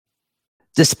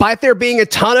Despite there being a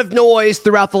ton of noise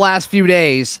throughout the last few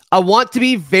days, I want to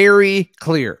be very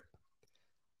clear.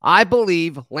 I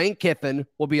believe Lane Kiffin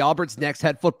will be Auburn's next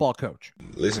head football coach.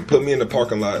 Listen, put me in the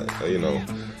parking lot,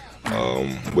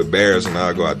 with Bears, and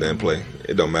I'll go out there and play.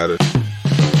 It don't matter.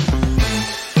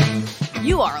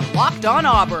 You are Locked On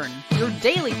Auburn, your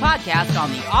daily podcast on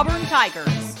the Auburn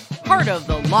Tigers. Part of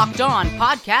the Locked On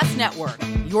Podcast Network,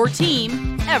 your team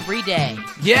every day.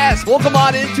 Yes, welcome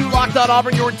on into Locked On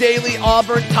Auburn, your daily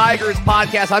Auburn Tigers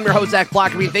podcast. I'm your host, Zach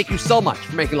Blackerby. Thank you so much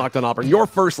for making Locked On Auburn your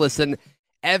first listen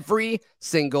every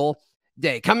single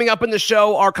day. Coming up in the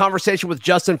show, our conversation with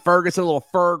Justin Ferguson, a little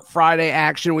Ferg Friday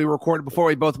action we recorded before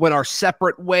we both went our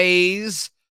separate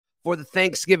ways for the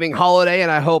Thanksgiving holiday.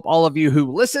 And I hope all of you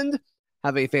who listened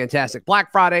have a fantastic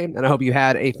Black Friday, and I hope you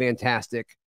had a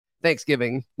fantastic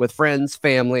Thanksgiving with friends,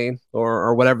 family,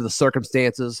 or whatever the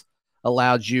circumstances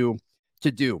allowed you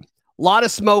to do. A lot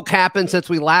of smoke happened since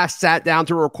we last sat down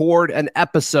to record an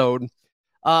episode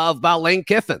about Lane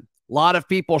Kiffin. A lot of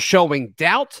people showing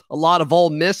doubt, a lot of Ole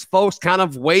Miss folks kind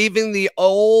of waving the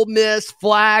Ole Miss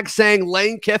flag saying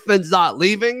Lane Kiffin's not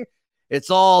leaving. It's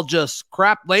all just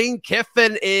crap. Lane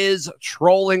Kiffin is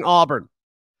trolling Auburn.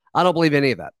 I don't believe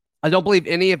any of that. I don't believe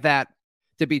any of that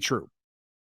to be true,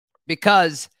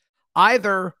 because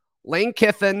either Lane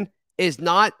Kiffin is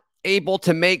not able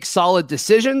to make solid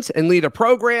decisions and lead a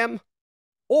program,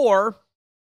 or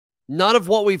none of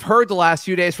what we've heard the last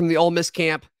few days from the Ole Miss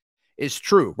camp is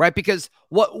true, right? Because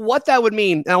what that would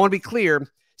mean, and I want to be clear,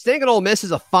 staying at Ole Miss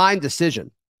is a fine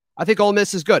decision. I think Ole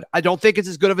Miss is good. I don't think it's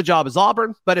as good of a job as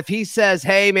Auburn, but if he says,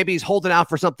 hey, maybe he's holding out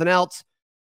for something else,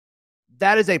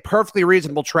 that is a perfectly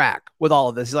reasonable track with all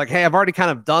of this. He's like, hey, I've already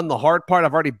kind of done the hard part.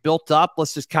 I've already built up.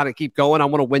 Let's just kind of keep going. I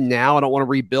want to win now. I don't want to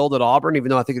rebuild at Auburn, even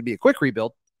though I think it'd be a quick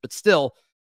rebuild. But still,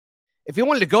 if he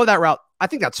wanted to go that route, I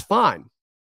think that's fine.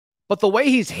 But the way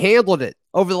he's handled it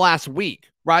over the last week,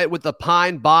 right, with the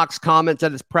Pine Box comments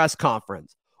at his press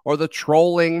conference, or the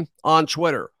trolling on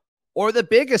Twitter, or the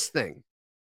biggest thing,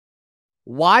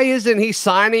 why isn't he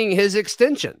signing his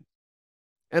extension?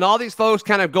 And all these folks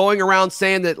kind of going around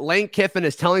saying that Lane Kiffin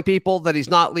is telling people that he's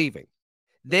not leaving.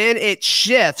 Then it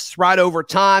shifts right over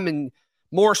time, and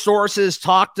more sources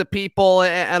talk to people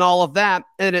and all of that.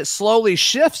 And it slowly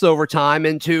shifts over time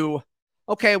into,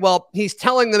 okay, well, he's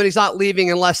telling them that he's not leaving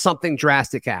unless something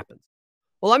drastic happens.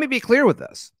 Well, let me be clear with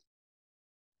this.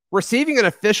 Receiving an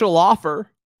official offer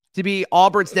to be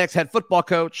Auburn's next head football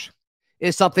coach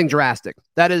is something drastic.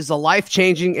 That is a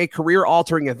life-changing, a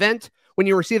career-altering event when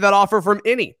you receive that offer from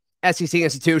any SEC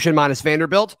institution minus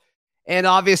Vanderbilt. And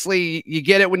obviously, you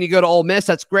get it when you go to Ole Miss.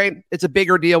 That's great. It's a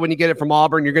bigger deal when you get it from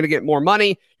Auburn. You're going to get more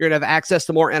money. You're going to have access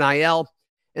to more NIL.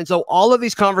 And so all of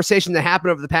these conversations that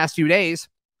happened over the past few days,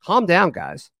 calm down,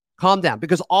 guys. Calm down.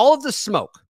 Because all of the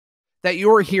smoke that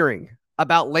you are hearing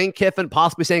about Lane Kiffin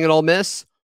possibly staying at Ole Miss,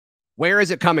 where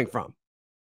is it coming from?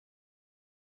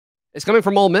 It's coming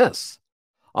from Ole Miss.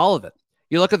 All of it.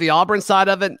 You look at the Auburn side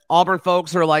of it, Auburn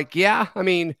folks are like, yeah, I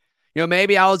mean,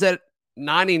 maybe I was at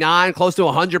 99, close to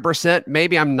 100%.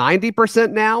 Maybe I'm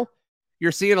 90% now.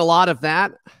 You're seeing a lot of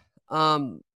that.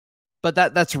 But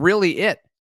that's really it.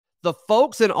 The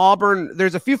folks in Auburn,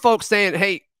 there's a few folks saying,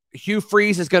 hey, Hugh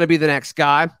Freeze is going to be the next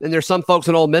guy. And there's some folks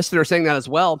in Ole Miss that are saying that as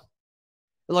well.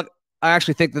 Look, I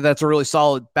actually think that that's a really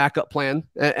solid backup plan.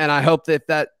 And I hope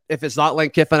that if it's not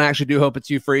Lane Kiffin, I actually do hope it's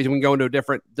Hugh Freeze. And we can go into a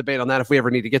different debate on that if we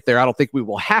ever need to get there. I don't think we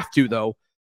will have to, though.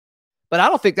 But I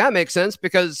don't think that makes sense,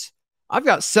 because I've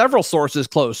got several sources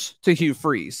close to Hugh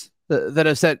Freeze that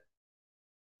have said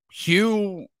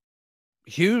Hugh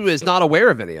is not aware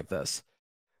of any of this.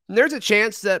 And there's a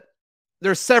chance that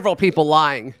there's several people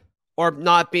lying or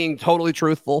not being totally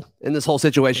truthful in this whole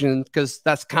situation, because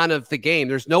that's kind of the game.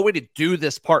 There's no way to do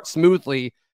this part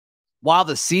smoothly while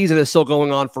the season is still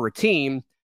going on for a team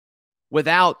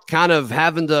without kind of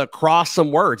having to cross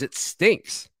some words. It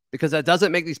stinks, because that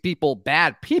doesn't make these people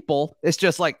bad people. It's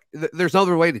just like there's no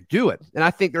other way to do it. And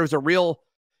I think there's a real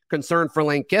concern for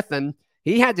Lane Kiffin.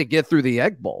 He had to get through the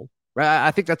Egg Bowl, right?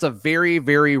 I think that's a very,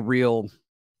 very real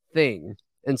thing.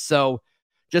 And so,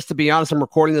 just to be honest, I'm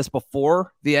recording this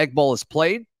before the Egg Bowl is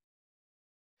played.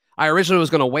 I originally was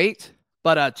going to wait,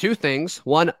 but two things.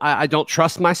 One, I don't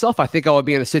trust myself. I think I would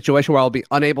be in a situation where I'll be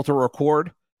unable to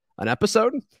record an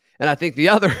episode. And I think the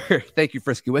other, thank you,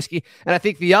 Frisky Whiskey. And I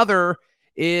think the other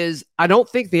is I don't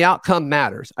think the outcome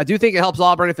matters. I do think it helps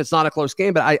Auburn if it's not a close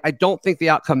game, but I don't think the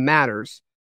outcome matters.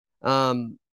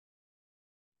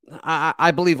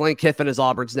 I believe Lane Kiffin is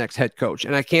Auburn's next head coach,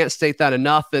 and I can't state that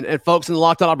enough. And folks in the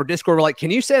Locked On Auburn Discord were like,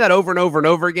 can you say that over and over and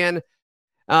over again?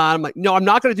 I'm like, no, I'm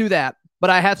not going to do that, but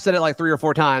I have said it like 3 or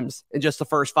 4 times in just the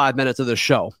first 5 minutes of the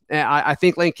show. And I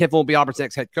think Lane Kiffin will be Auburn's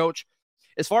next head coach.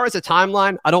 As far as the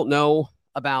timeline, I don't know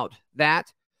about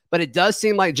that, but it does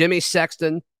seem like Jimmy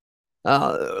Sexton,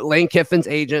 Lane Kiffin's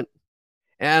agent,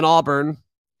 and Auburn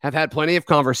have had plenty of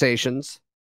conversations.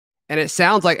 And it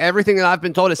sounds like everything that I've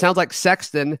been told, it sounds like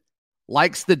Sexton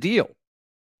likes the deal.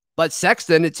 But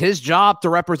Sexton, it's his job to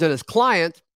represent his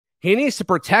client. He needs to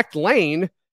protect Lane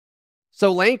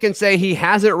so Lane can say he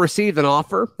hasn't received an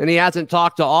offer and he hasn't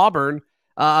talked to Auburn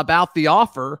about the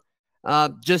offer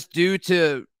just due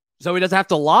to, so he doesn't have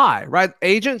to lie, right?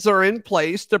 Agents are in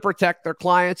place to protect their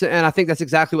clients. And I think that's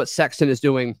exactly what Sexton is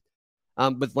doing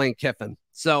with Lane Kiffin.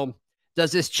 So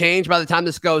does this change by the time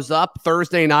this goes up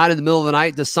Thursday night in the middle of the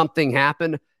night? Does something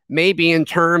happen? Maybe in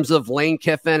terms of Lane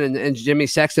Kiffin and Jimmy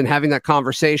Sexton having that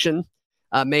conversation,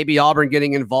 maybe Auburn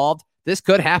getting involved. This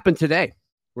could happen today,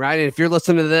 right? And if you're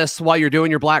listening to this while you're doing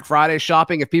your Black Friday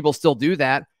shopping, if people still do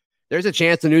that, there's a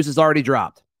chance the news has already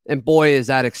dropped. And boy, is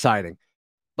that exciting.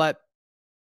 But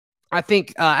I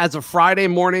think as of Friday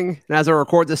morning, and as I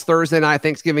record this Thursday night,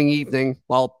 Thanksgiving evening,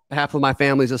 while half of my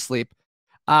family's asleep,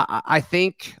 I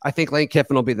think Lane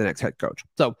Kiffin will be the next head coach.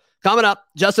 So coming up,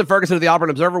 Justin Ferguson of the Auburn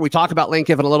Observer. We talk about Lane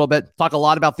Kiffin a little bit, talk a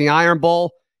lot about the Iron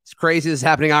Bowl. It's crazy this is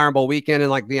happening Iron Bowl weekend, and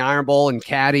like the Iron Bowl and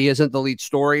Caddy isn't the lead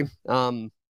story.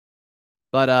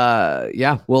 But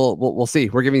yeah, we'll see.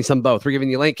 We're giving you some both. We're giving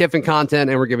you Lane Kiffin content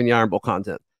and we're giving you Iron Bowl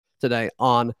content today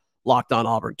on Locked On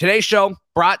Auburn. Today's show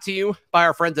brought to you by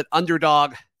our friends at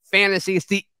Underdog Fantasy. It's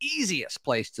the easiest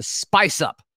place to spice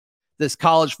up this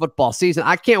college football season.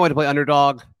 I can't wait to play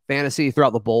Underdog Fantasy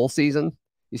throughout the bowl season.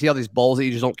 You see all these bowls that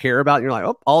you just don't care about, and you're like,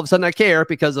 oh, all of a sudden I care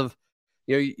because of,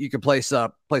 you can place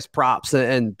props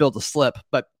and build a slip.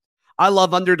 But I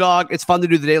love Underdog. It's fun to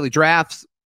do the daily drafts.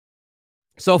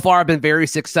 So far, I've been very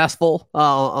successful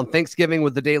on Thanksgiving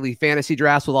with the daily fantasy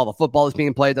drafts with all the football that's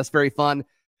being played. That's very fun.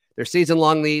 There's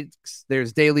season-long leagues.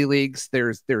 There's daily leagues.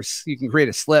 There's you can create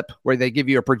a slip where they give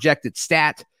you a projected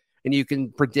stat, and you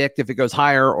can predict if it goes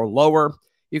higher or lower.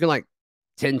 You can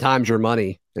 10 times your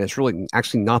money, and it's really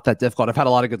actually not that difficult. I've had a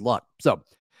lot of good luck. So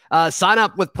sign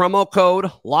up with promo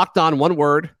code Locked On, one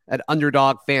word, at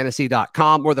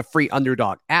UnderdogFantasy.com or the free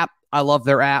Underdog app. I love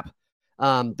their app.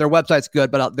 Their website's good,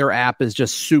 but their app is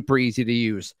just super easy to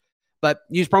use. But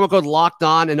use promo code Locked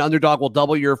On, and Underdog will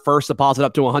double your first deposit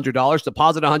up to $100.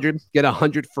 Deposit $100, get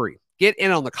 $100 free. Get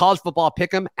in on the college football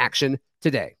pick'em action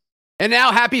today. And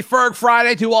now, happy Ferg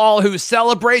Friday to all who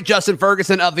celebrate. Justin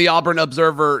Ferguson of the Auburn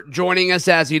Observer joining us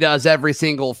as he does every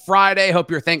single Friday.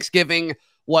 Hope your Thanksgiving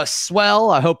was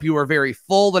swell. I hope you were very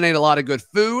full and ate a lot of good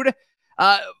food.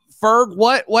 Ferg,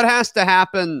 what has to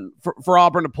happen for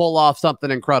Auburn to pull off something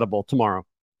incredible tomorrow?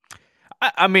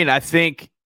 I mean, I think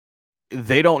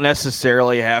they don't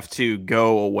necessarily have to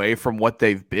go away from what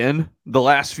they've been the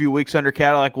last few weeks under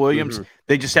Cadillac Williams. Mm-hmm.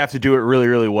 They just have to do it really,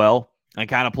 really well and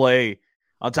kind of play,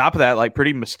 on top of that,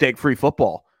 pretty mistake-free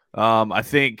football. I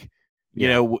think,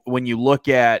 when you look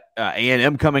at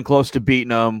A&M coming close to beating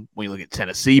them, when you look at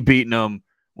Tennessee beating them,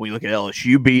 when you look at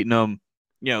LSU beating them,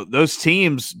 those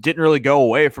teams didn't really go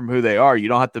away from who they are. You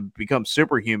don't have to become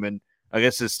superhuman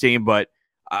against this team. But,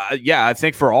 I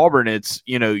think for Auburn, it's,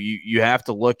 you have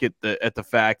to look at the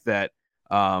fact that,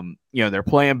 they're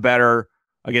playing better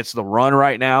against the run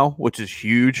right now, which is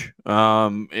huge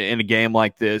in a game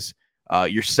like this.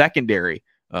 Your secondary,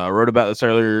 I wrote about this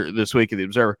earlier this week at the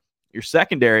Observer. Your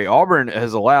secondary, Auburn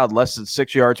has allowed less than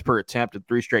 6 yards per attempt in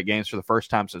 3 straight games for the first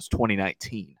time since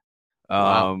 2019.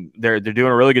 Wow. They're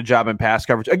doing a really good job in pass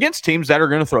coverage against teams that are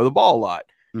going to throw the ball a lot.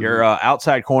 Mm-hmm. Your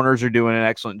outside corners are doing an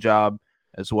excellent job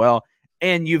as well.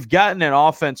 And you've gotten an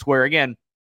offense where, again,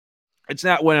 it's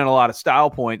not winning a lot of style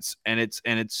points, and it's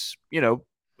it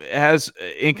has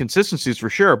inconsistencies for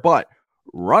sure, but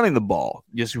running the ball,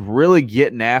 just really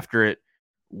getting after it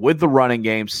with the running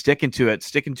game, sticking to it,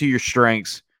 sticking to your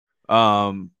strengths.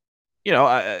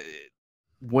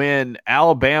 When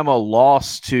Alabama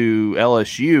lost to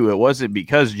LSU, it wasn't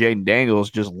because Jaden Daniels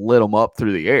just lit them up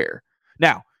through the air.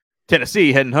 Now,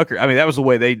 Tennessee, Hendon Hooker, I mean, that was the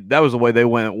way they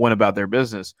went about their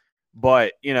business.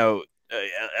 But,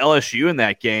 LSU in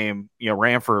that game,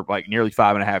 ran for nearly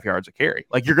 5.5 yards a carry.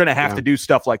 You're going to have to do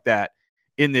stuff like that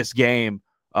in this game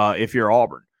if you're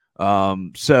Auburn. I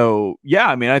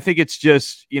think it's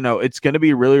just, it's going to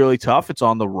be really, really tough. It's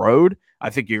on the road. I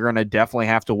think you're going to definitely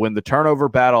have to win the turnover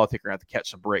battle. I think you're going to have to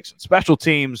catch some breaks and special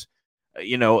teams,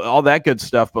 all that good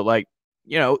stuff. But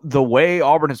the way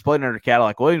Auburn has played under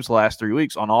Cadillac Williams the last 3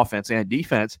 weeks on offense and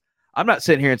defense, I'm not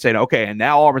sitting here and saying, okay, and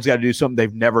now Auburn's got to do something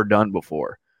they've never done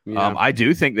before. Yeah. I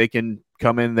do think they can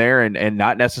come in there and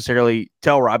not necessarily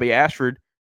tell Robbie Ashford,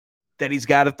 that he's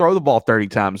got to throw the ball 30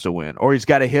 times to win, or he's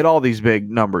got to hit all these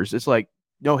big numbers. It's like,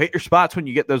 hit your spots when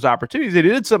you get those opportunities. They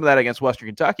did some of that against Western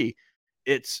Kentucky.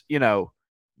 It's,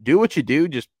 do what you do,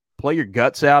 just play your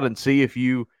guts out and see if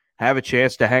you have a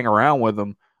chance to hang around with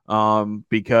them.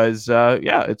 Because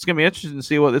it's going to be interesting to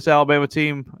see what this Alabama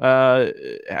team,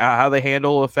 how they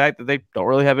handle the fact that they don't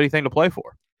really have anything to play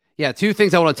for. Yeah, two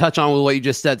things I want to touch on with what you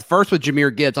just said. First, with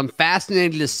Jahmyr Gibbs, I'm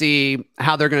fascinated to see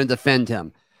how they're going to defend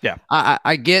him. Yeah.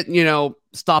 I get,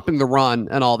 stopping the run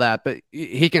and all that, but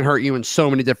he can hurt you in so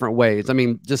many different ways. I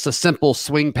mean, just a simple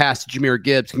swing pass to Jahmyr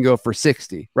Gibbs can go for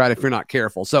 60, right, if you're not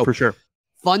careful. So for sure.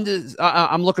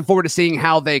 I'm looking forward to seeing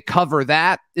how they cover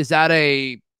that. Is that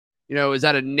a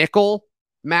nickel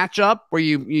matchup where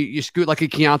you scoot like a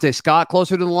Keontae Scott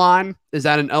closer to the line? Is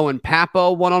that an Owen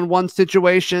Pappoe one-on-one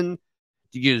situation?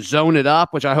 Do you zone it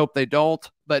up, which I hope they don't?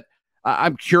 But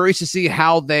I'm curious to see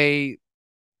how they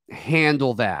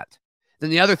handle that. Then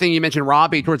the other thing you mentioned,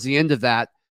 Robbie, towards the end of that,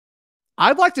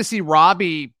 I'd like to see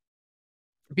Robbie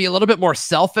be a little bit more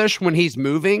selfish when he's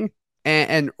moving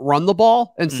and run the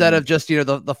ball instead of just, the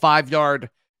 5-yard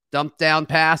dump down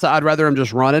pass. I'd rather him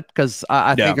just run it because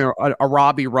I think a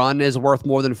Robbie run is worth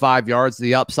more than 5 yards.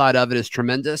 The upside of it is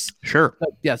tremendous. Sure.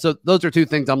 So those are two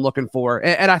things I'm looking for.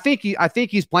 And I think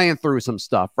he's playing through some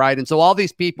stuff, right? And so all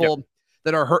these people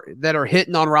that are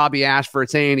hitting on Robbie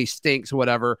Ashford saying he stinks or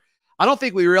whatever, I don't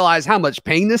think we realize how much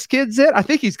pain this kid's in. I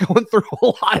think he's going through a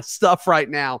lot of stuff right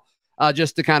now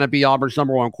just to kind of be Auburn's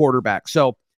number one quarterback.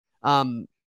 So,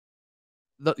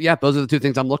 those are the two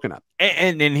things I'm looking at.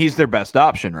 And he's their best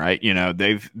option, right?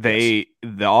 The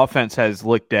offense has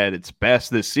looked at its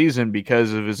best this season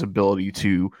because of his ability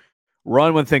to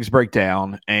run when things break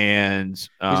down. And he's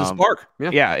a spark.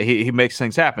 Yeah, he makes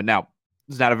things happen. Now,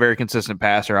 he's not a very consistent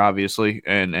passer, obviously,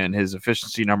 and his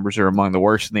efficiency numbers are among the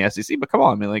worst in the SEC. But come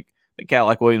on, I mean, like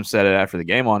Cadillac Williams said it after the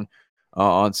game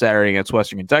on Saturday against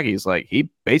Western Kentucky. He's like, he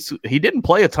didn't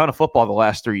play a ton of football the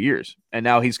last 3 years, and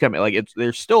now he's coming. Like,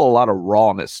 there's still a lot of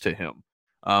rawness to him.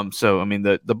 So I mean,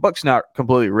 the book's not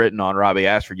completely written on Robbie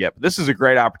Ashford yet, but this is a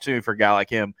great opportunity for a guy like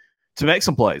him to make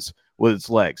some plays with his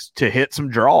legs, to hit some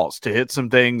draws, to hit some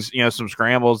things, some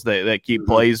scrambles that keep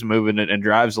plays moving and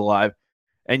drives alive.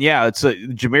 And yeah, it's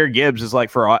Jahmyr Gibbs is like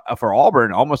for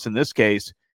Auburn, almost in this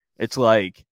case, it's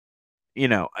like,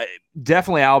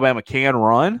 definitely Alabama can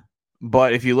run,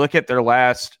 but if you look at their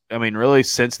last, really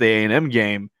since the A&M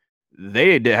game,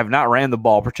 they have not ran the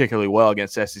ball particularly well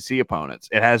against SEC opponents.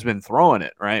 It has been throwing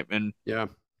it, right? And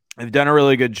they've done a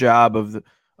really good job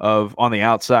of on the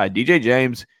outside. DJ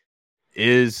James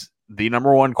is the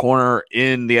number one corner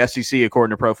in the SEC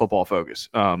according to Pro Football Focus.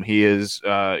 He is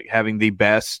having the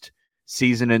best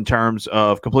season in terms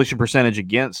of completion percentage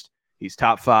against. He's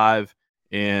top 5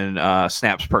 in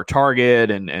snaps per target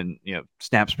and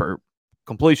snaps per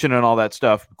completion and all that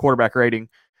stuff, quarterback rating.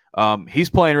 He's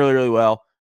playing really, really well.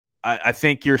 I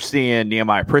think you're seeing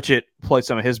Nehemiah Pritchett play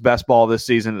some of his best ball this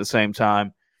season at the same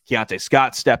time. Keontae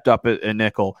Scott stepped up at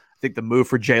nickel. I think the move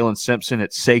for Jalen Simpson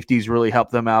at safeties really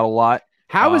helped them out a lot.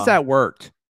 How has that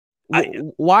worked?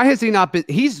 Why has he not been?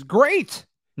 He's great.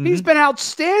 He's been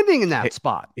outstanding in that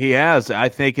spot. He has. I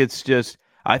think it's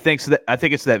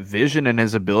that vision and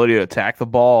his ability to attack the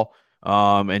ball,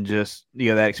 and just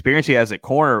that experience he has at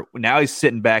corner. Now he's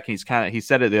sitting back and he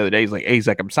said it the other day. He's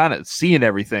like, I'm seeing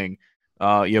everything,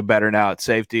 better now at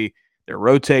safety. They're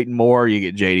rotating more. You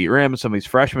get JD Rim, some of these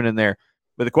freshmen in there.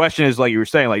 But the question is, like you were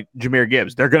saying, like Jahmyr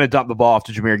Gibbs, they're going to dump the ball off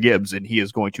to Jahmyr Gibbs, and he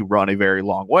is going to run a very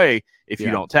long way if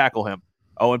you don't tackle him.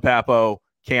 Owen Pappoe,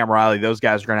 Cam Riley, those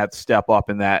guys are going to have to step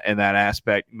up in that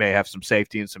aspect. May have some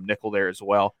safety and some nickel there as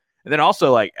well. And then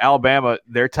also, like Alabama,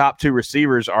 their top 2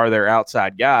 receivers are their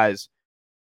outside guys.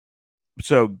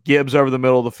 So Gibbs over the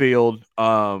middle of the field,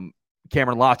 Cameron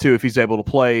Latu, if he's able to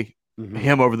play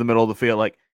him over the middle of the field.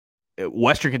 Like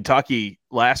Western Kentucky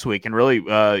last week, and really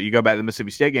you go back to the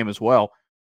Mississippi State game as well,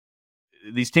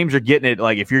 these teams are getting it.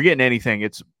 Like if you're getting anything,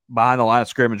 it's behind the line of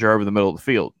scrimmage or over the middle of the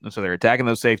field. And so they're attacking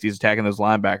those safeties, attacking those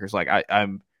linebackers. Like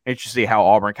I'm interested to see how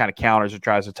Auburn kind of counters or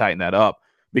tries to tighten that up,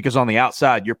 because on the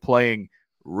outside, you're playing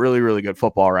really, really good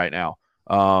football right now.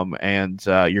 And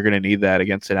you're going to need that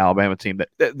against an Alabama team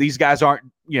that these guys aren't,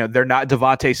 they're not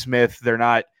Devontae Smith. They're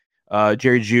not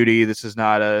Jerry Jeudy. This is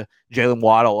not a Jalen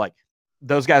Waddle. Like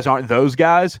those guys aren't those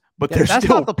guys, but they're that's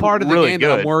still not the part of the really game good.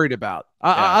 that I'm worried about.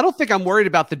 I don't think I'm worried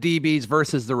about the DBs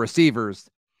versus the receivers.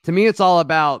 To me, it's all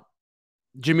about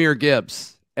Jahmyr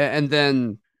Gibbs and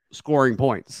then scoring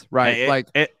points, right?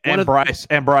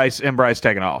 Bryce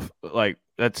taking off. Like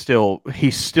that's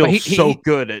he's still so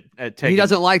good at taking. He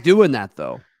doesn't like doing that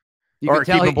though. Or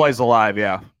keeping plays alive.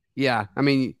 Yeah. Yeah. I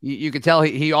mean, you can tell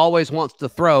he always wants to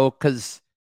throw because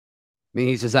mean,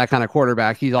 he's just that kind of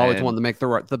quarterback. He's always wanted to make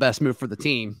the best move for the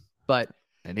team.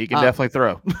 And he can definitely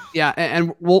throw. Yeah,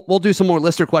 and we'll do some more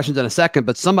listener questions in a second,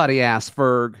 but somebody asked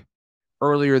Ferg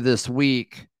earlier this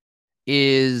week,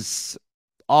 is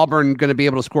Auburn going to be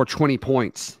able to score 20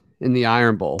 points in the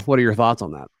Iron Bowl? What are your thoughts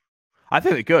on that? I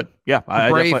think they could. Yeah.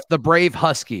 The brave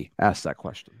Husky asked that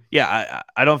question. Yeah,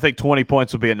 I don't think 20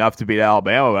 points will be enough to beat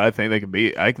Alabama, but I think they can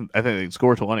beat. I think they can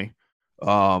score 20.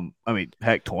 I mean,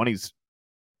 heck, 20's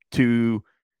two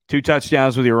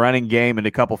touchdowns with your running game and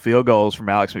a couple field goals from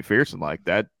Alex McPherson. Like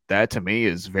that to me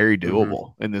is very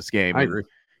doable in this game. I agree.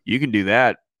 You can do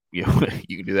that. You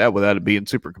can do that without it being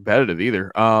super competitive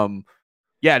either.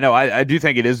 Yeah, no, I do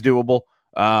think it is doable.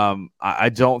 I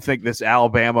don't think this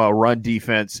Alabama run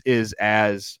defense is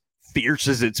as fierce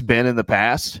as it's been in the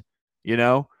past.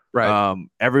 Right.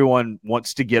 Everyone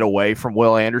wants to get away from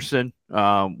Will Anderson,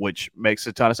 which makes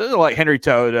a ton of sense. Like Henry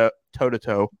Toto,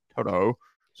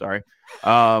 sorry,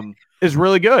 is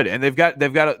really good, and they've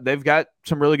got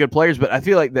some really good players. But I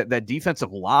feel like that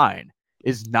defensive line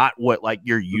is not what like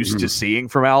you're used to seeing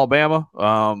from Alabama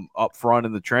up front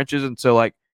in the trenches, and so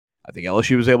like I think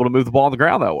LSU was able to move the ball on the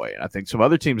ground that way, and I think some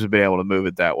other teams have been able to move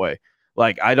it that way.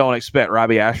 Like I don't expect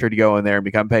Robbie Ashford to go in there and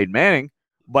become Peyton Manning,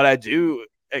 but I do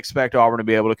expect Auburn to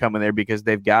be able to come in there because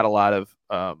they've got a lot of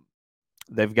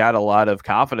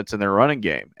confidence in their running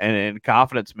game, and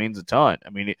confidence means a ton. I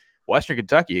mean, Western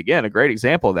Kentucky, again, a great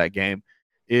example of that game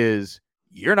is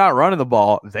you're not running the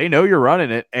ball. They know you're running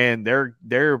it, and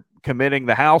they're committing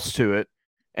the house to it,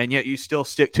 and yet you still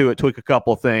stick to it, tweak a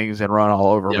couple of things, and run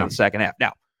all over them in the second half.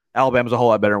 Now, Alabama's a whole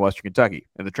lot better than Western Kentucky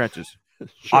in the trenches,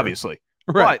 obviously.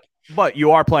 Right. But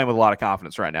you are playing with a lot of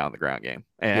confidence right now in the ground game.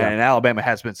 And Alabama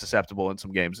has been susceptible in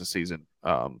some games this season,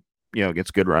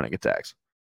 against good running attacks.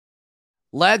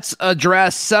 Let's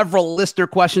address several listener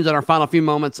questions in our final few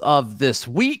moments of this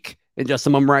week. In just a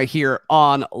moment right here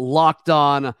on Locked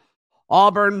On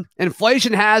Auburn.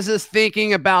 Inflation has us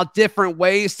thinking about different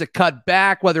ways to cut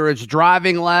back, whether it's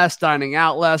driving less, dining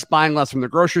out less, buying less from the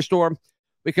grocery store.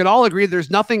 We can all agree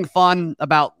there's nothing fun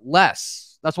about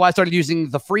less. That's why I started using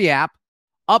the free app,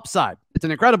 Upside. It's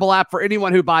an incredible app for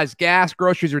anyone who buys gas,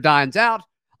 groceries, or dines out.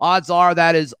 Odds are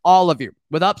that is all of you.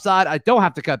 With Upside, I don't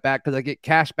have to cut back because I get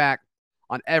cash back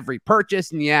on every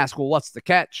purchase. And you ask, well, what's the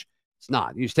catch? It's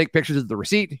not. You just take pictures of the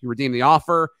receipt, you redeem the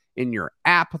offer in your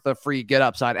app, the free Get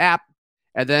Upside app,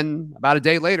 and then about a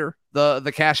day later,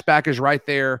 the cash back is right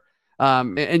there.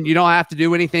 And you don't have to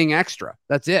do anything extra.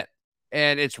 That's it.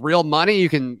 And it's real money. You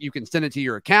can send it to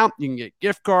your account. You can get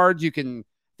gift cards. You can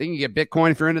get Bitcoin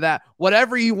if you're into that.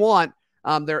 Whatever you want,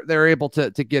 they're able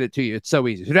to get it to you. It's so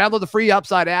easy. So download the free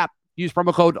Upside app. Use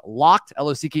promo code LOCKED,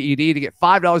 LOCKED, to get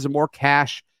 $5 or more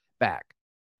cash back.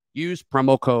 Use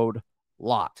promo code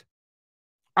LOCKED.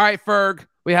 All right, Ferg,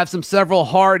 we have several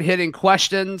hard-hitting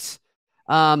questions.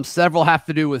 Several have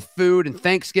to do with food and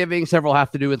Thanksgiving. Several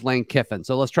have to do with Lane Kiffin.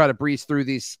 So let's try to breeze through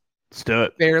these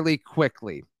fairly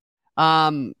quickly.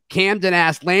 Camden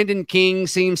asked, Landon King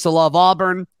seems to love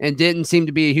Auburn and didn't seem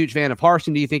to be a huge fan of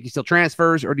Harsin. Do you think he still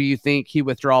transfers, or do you think he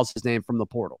withdraws his name from the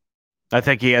portal? I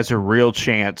think he has a real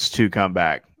chance to come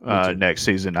back next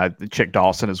season. I check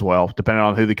Dawson as well, depending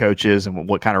on who the coach is and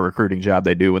what kind of recruiting job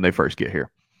they do when they first get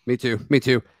here. Me too.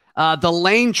 The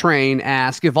Lane Train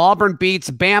asked, if Auburn beats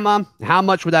Bama, how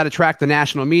much would that attract the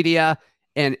national media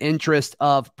and interest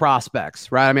of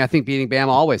prospects? Right? I mean, I think beating Bama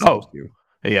always helps you.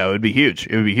 Yeah, it would be huge.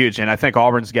 And I think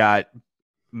Auburn's got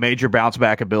major bounce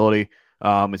back ability,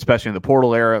 especially in the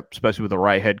portal era, especially with the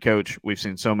right head coach. We've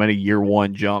seen so many year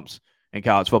one jumps in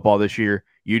college football this year.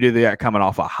 You did that coming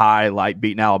off a high, like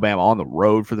beating Alabama on the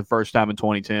road for the first time in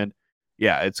 2010.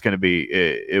 Yeah, it's going to be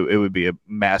it would be a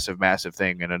massive, massive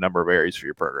thing in a number of areas for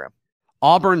your program.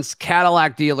 Auburn's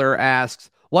Cadillac dealer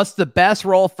asks, what's the best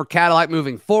role for Cadillac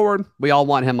moving forward? We all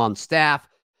want him on staff,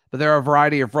 but there are a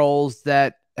variety of roles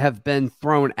that have been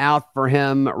thrown out for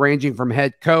him, ranging from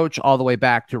head coach all the way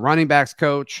back to running backs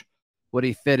coach. Would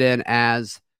he fit in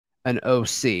as an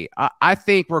OC? I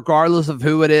think regardless of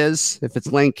who it is, if it's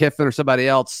Lane Kiffin or somebody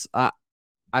else,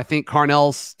 I think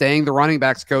Carnell's staying the running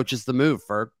backs coach is the move,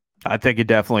 Ferg. I think it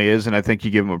definitely is, and I think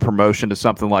you give him a promotion to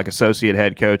something like associate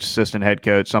head coach, assistant head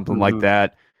coach, something like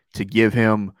that, to give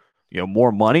him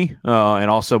more money and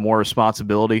also more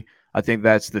responsibility. I think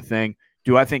that's the thing.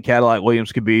 Do I think Cadillac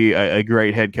Williams could be a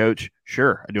great head coach?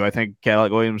 Sure. Do I think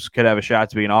Cadillac Williams could have a shot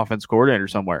to be an offense coordinator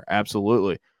somewhere?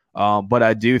 Absolutely. But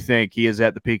I do think he is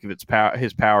at the peak of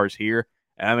his powers here.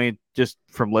 I mean, just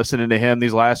from listening to him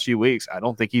these last few weeks, I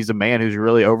don't think he's a man who's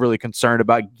really overly concerned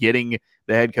about getting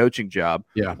the head coaching job.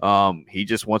 Yeah. He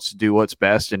just wants to do what's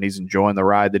best, and he's enjoying the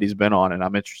ride that he's been on, and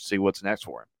I'm interested to see what's next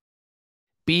for him.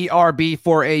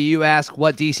 BRB4AU ask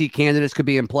what DC candidates could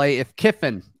be in play if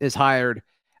Kiffin is hired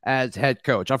as head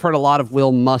coach. I've heard a lot of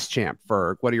Will Muschamp.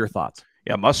 Ferg, what are your thoughts?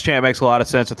 Yeah, Muschamp makes a lot of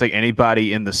sense. I think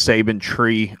anybody in the Saban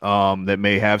tree that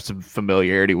may have some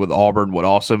familiarity with Auburn would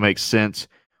also make sense.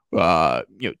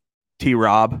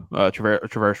 T-Rob,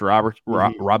 Traverse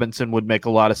Robinson would make a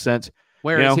lot of sense.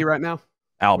 Where is he right now?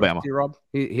 Alabama. T-Rob?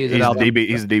 He's at Alabama. DB.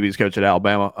 He's the DB's coach at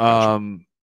Alabama.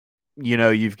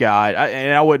 You've got,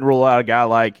 and I wouldn't rule out a guy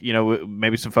like,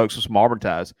 maybe some folks with some Auburn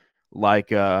ties, like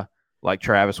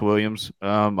Travis Williams.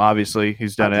 Obviously,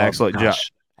 he's done an excellent job.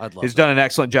 He's done an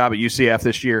excellent job at UCF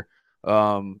this year.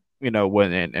 When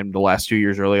and the last 2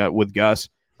 years early with Gus.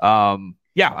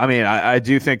 I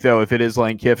do think though, if it is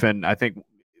Lane Kiffin, I think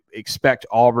expect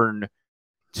Auburn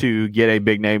to get a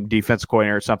big name defense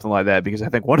coordinator or something like that, because I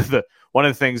think one of the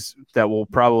things that will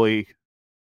probably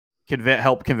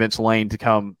help convince Lane to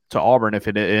come to Auburn, if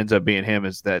it ends up being him,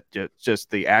 is that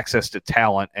just the access to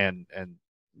talent and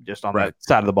just on that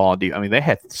side of the ball. I mean, they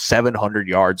had 700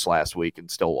 yards last week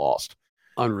and still lost.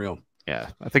 Unreal. Yeah,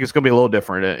 I think it's going to be a little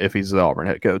different if he's the Auburn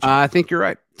head coach. I think you're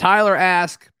right. Tyler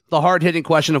asked the hard-hitting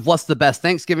question of what's the best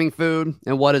Thanksgiving food,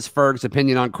 and what is Ferg's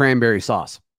opinion on cranberry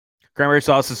sauce? Cranberry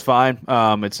sauce is fine.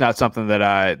 It's not something that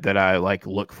I like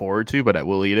look forward to, but I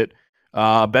will eat it.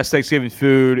 Best Thanksgiving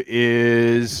food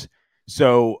is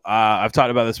I've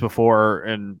talked about this before,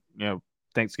 and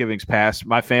Thanksgiving's past.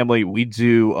 My family, we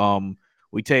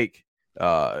take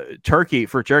turkey.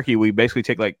 For turkey, we basically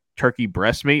take like turkey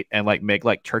breast meat and like make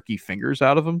like turkey fingers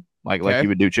out of them, like you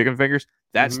would do chicken fingers.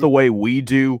 That's the way we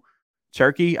do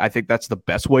turkey. I think that's the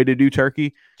best way to do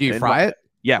turkey. Do you fry it?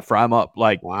 Yeah, fry them up,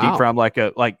 deep fry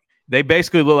them they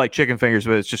basically look like chicken fingers,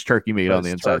 but it's just turkey meat on the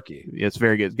inside. Turkey. It's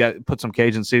very good. Put some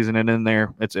Cajun seasoning in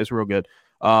there. It's real good.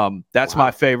 That's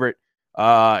my favorite.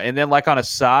 And then like on a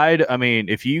side, I mean,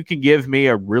 if you can give me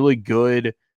a really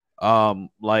good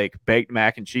baked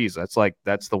mac and cheese,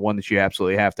 that's the one that you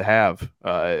absolutely have to have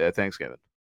at Thanksgiving.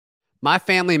 My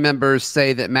family members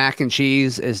say that mac and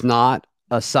cheese is not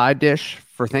a side dish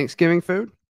for Thanksgiving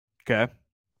food. Okay.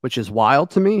 Which is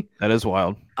wild to me. That is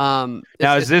wild. Now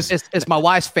it's my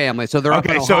wife's family, so they're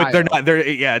okay. So they're not.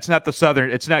 It's not the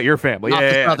southern. It's not your family. Not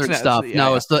the southern stuff.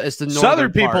 No, it's the northern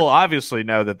southern people part. Obviously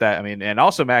know that. I mean, and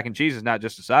also mac and cheese is not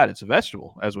just a side; it's a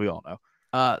vegetable, as we all know.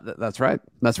 That's right.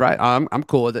 That's right. I'm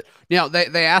cool with it.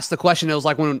 They asked the question. It was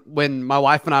like when my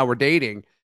wife and I were dating,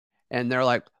 and they're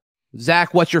like,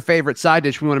 "Zach, what's your favorite side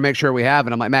dish? We want to make sure we have."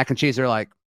 And I'm like, "Mac and cheese." They're like,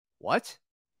 "What?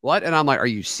 What?" And I'm like, "Are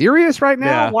you serious right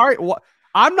now? Yeah. Why? What?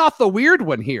 I'm not the weird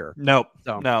one here." Nope.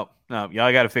 No. Y'all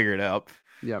got to figure it out.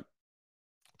 Yep.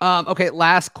 Okay.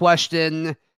 Last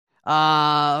question.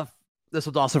 This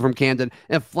was also from Camden.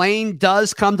 If Lane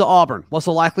does come to Auburn, what's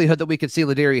the likelihood that we could see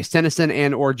Ladarius Tennyson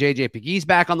and or JJ Pegues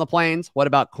back on the Plains? What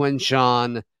about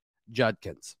Quinshon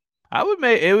Judkins?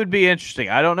 It would be interesting.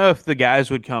 I don't know if the guys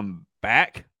would come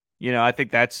back. I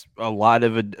think that's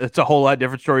it's a whole lot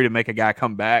different story to make a guy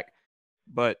come back.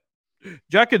 But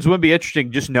Judkins would be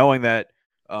interesting, just knowing that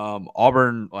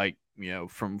Auburn,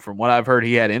 from what I've heard,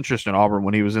 he had interest in Auburn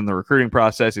when he was in the recruiting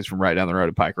process. He's from right down the road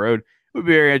at Pike Road. It would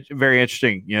be very, very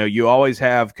interesting. You always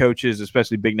have coaches,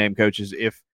 especially big name coaches,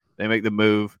 if they make the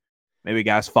move, maybe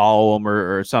guys follow them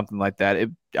or something like that.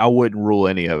 I wouldn't rule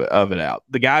any of it out.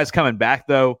 The guys coming back,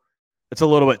 though, it's a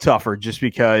little bit tougher just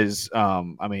because,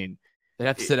 they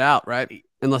have to sit out, right?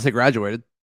 Unless they graduated.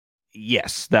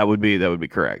 Yes, that would be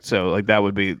correct. So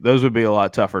those would be a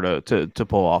lot tougher to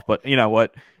pull off. But you know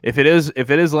what? If it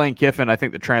is Lane Kiffin, I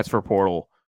think the transfer portal,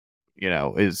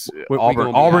 is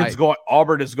Auburn.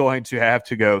 Auburn is going to have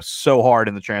to go so hard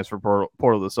in the transfer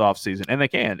portal this offseason, and they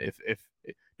can if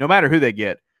no matter who they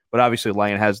get. But obviously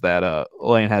Lane has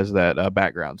that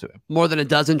background to him. More than a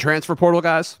dozen transfer portal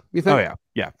guys, you think? Oh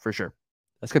yeah, for sure.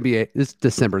 That's gonna be this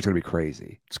December is gonna be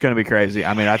crazy. It's gonna be crazy.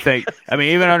 I mean,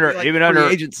 even under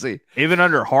agency, even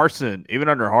under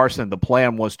Harsin, the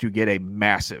plan was to get a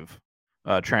massive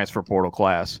transfer portal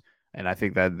class, and I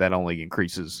think that only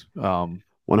increases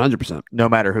 100%, no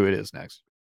matter who it is next.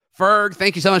 Ferg,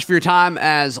 thank you so much for your time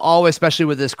as always, especially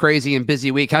with this crazy and busy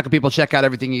week. How can people check out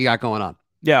everything you got going on?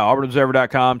 Yeah,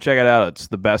 AuburnObserver.com. Check it out. It's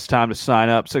the best time to sign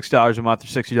up. $6 a month or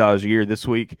 $60 a year this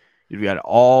week. You've got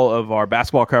all of our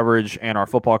basketball coverage and our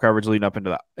football coverage leading up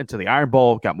into the Iron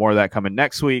Bowl. Got more of that coming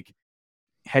next week.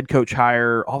 Head coach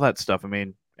hire, all that stuff. I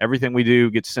mean, everything we do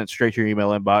gets sent straight to your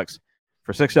email inbox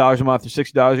for $6 a month or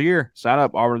 $60 a year. Sign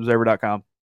up, AuburnObserver.com.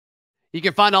 You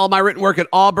can find all my written work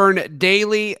at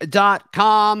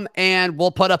auburndaily.com, and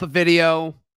we'll put up a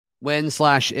video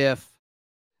when/if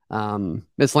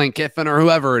Miss Lane Kiffin or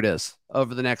whoever it is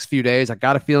over the next few days. I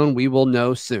got a feeling we will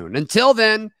know soon. Until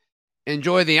then,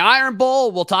 Enjoy the Iron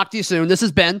Bowl. We'll talk to you soon. This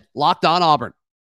has been Locked On Auburn.